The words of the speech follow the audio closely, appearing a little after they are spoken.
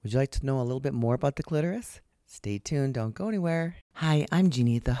Would you like to know a little bit more about the clitoris? Stay tuned, don't go anywhere. Hi, I'm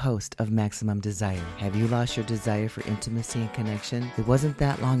Jeannie, the host of Maximum Desire. Have you lost your desire for intimacy and connection? It wasn't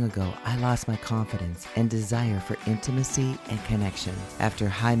that long ago I lost my confidence and desire for intimacy and connection. After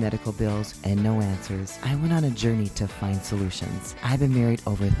high medical bills and no answers, I went on a journey to find solutions. I've been married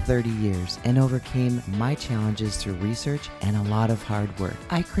over 30 years and overcame my challenges through research and a lot of hard work.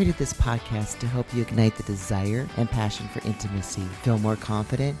 I created this podcast to help you ignite the desire and passion for intimacy, feel more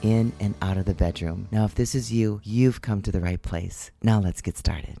confident in and out of the bedroom. Now, if this is you, you've come to the right place. Now let's get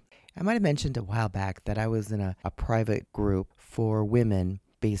started. I might have mentioned a while back that I was in a private group for women,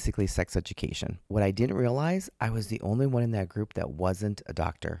 basically sex education. What I didn't realize, I was the only one in that group that wasn't a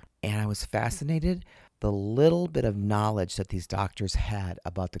doctor. And I was fascinated the little bit of knowledge that these doctors had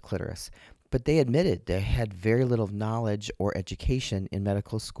about the clitoris. But they admitted they had very little knowledge or education in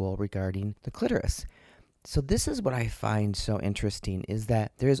medical school regarding the clitoris. So this is what I find so interesting is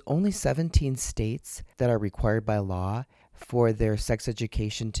that there's only 17 states that are required by law for their sex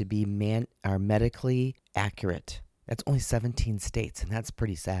education to be medically accurate. That's only 17 states, and that's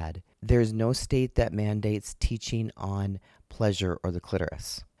pretty sad. There's no state that mandates teaching on pleasure or the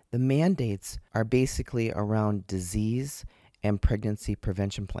clitoris. The mandates are basically around disease and pregnancy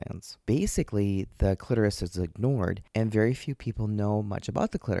prevention plans. Basically, the clitoris is ignored, and very few people know much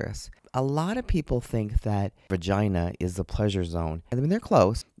about the clitoris. A lot of people think that vagina is the pleasure zone. I mean, they're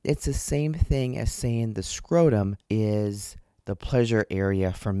close. It's the same thing as saying the scrotum is the pleasure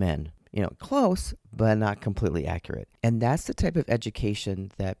area for men. You know, close, but not completely accurate. And that's the type of education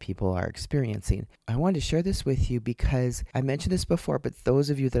that people are experiencing. I wanted to share this with you because I mentioned this before, but those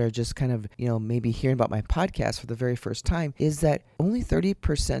of you that are just kind of, maybe hearing about my podcast for the very first time, is that only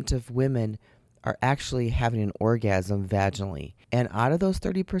 30% of women are actually having an orgasm vaginally. And out of those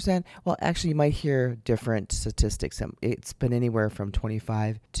 30%, well, actually you might hear different statistics. It's been anywhere from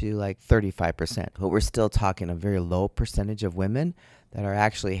 25 to like 35%. But we're still talking a very low percentage of women that are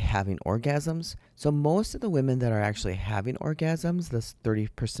actually having orgasms. So most of the women that are actually having orgasms, this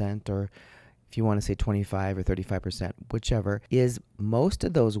 30%, or if you want to say 25 or 35%, whichever, is most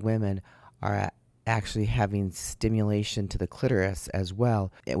of those women are actually having stimulation to the clitoris as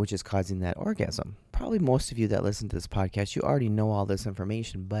well, which is causing that orgasm. Probably most of you that listen to this podcast, you already know all this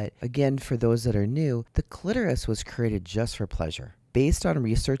information. But again, for those that are new, the clitoris was created just for pleasure. Based on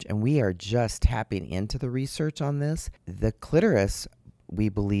research, and we are just tapping into the research on this, the clitoris, we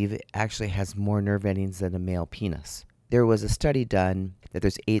believe, actually has more nerve endings than a male penis. There was a study done that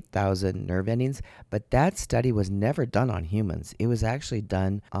there's 8,000 nerve endings, but that study was never done on humans. It was actually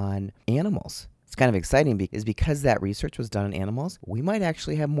done on animals. It's kind of exciting because that research was done on animals, we might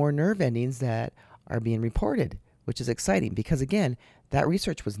actually have more nerve endings that are being reported, which is exciting because, again, that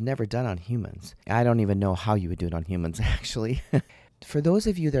research was never done on humans. I don't even know how you would do it on humans, actually. For those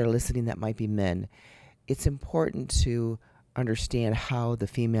of you that are listening that might be men, it's important to understand how the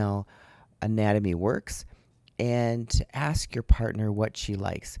female anatomy works and to ask your partner what she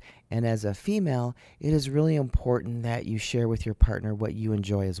likes. And as a female, it is really important that you share with your partner what you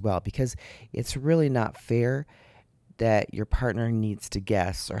enjoy as well, because it's really not fair that your partner needs to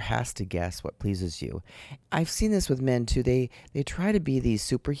guess or has to guess what pleases you. I've seen this with men too. They try to be these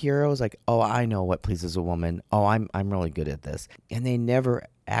superheroes, like, oh, I know what pleases a woman. Oh, I'm really good at this. And they never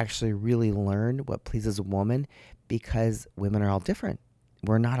actually really learn what pleases a woman because women are all different.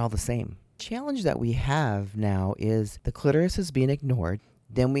 We're not all the same. Challenge that we have now is the clitoris is being ignored.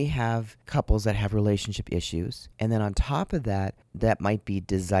 Then we have couples that have relationship issues. And then on top of that, that might be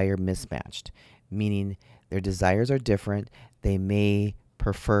desire mismatched, meaning their desires are different. They may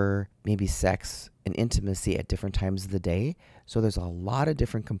prefer maybe sex and intimacy at different times of the day. So there's a lot of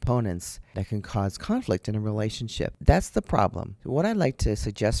different components that can cause conflict in a relationship. That's the problem. What I'd like to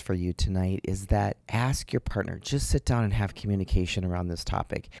suggest for you tonight is that ask your partner, just sit down and have communication around this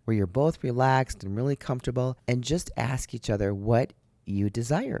topic where you're both relaxed and really comfortable, and just ask each other what you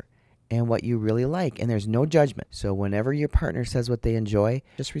desire and what you really like. And there's no judgment. So whenever your partner says what they enjoy,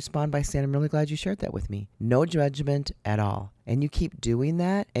 just respond by saying, I'm really glad you shared that with me. No judgment at all. And you keep doing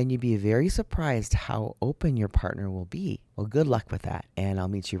that, and you'd be very surprised how open your partner will be. Well, good luck with that. And I'll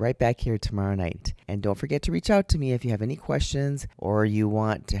meet you right back here tomorrow night. And don't forget to reach out to me if you have any questions or you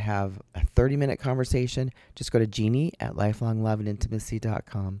want to have a 30-minute conversation. Just go to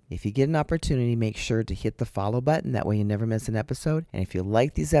Jeannie@lifelongloveandintimacy.com. If you get an opportunity, make sure to hit the follow button. That way you never miss an episode. And if you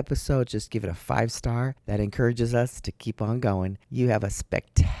like these episodes, just give it a 5-star. That encourages us to keep on going. You have a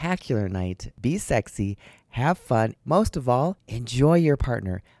spectacular night. Be sexy. Have fun. Most of all, enjoy your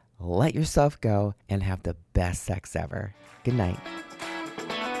partner. Let yourself go and have the best sex ever. Good night.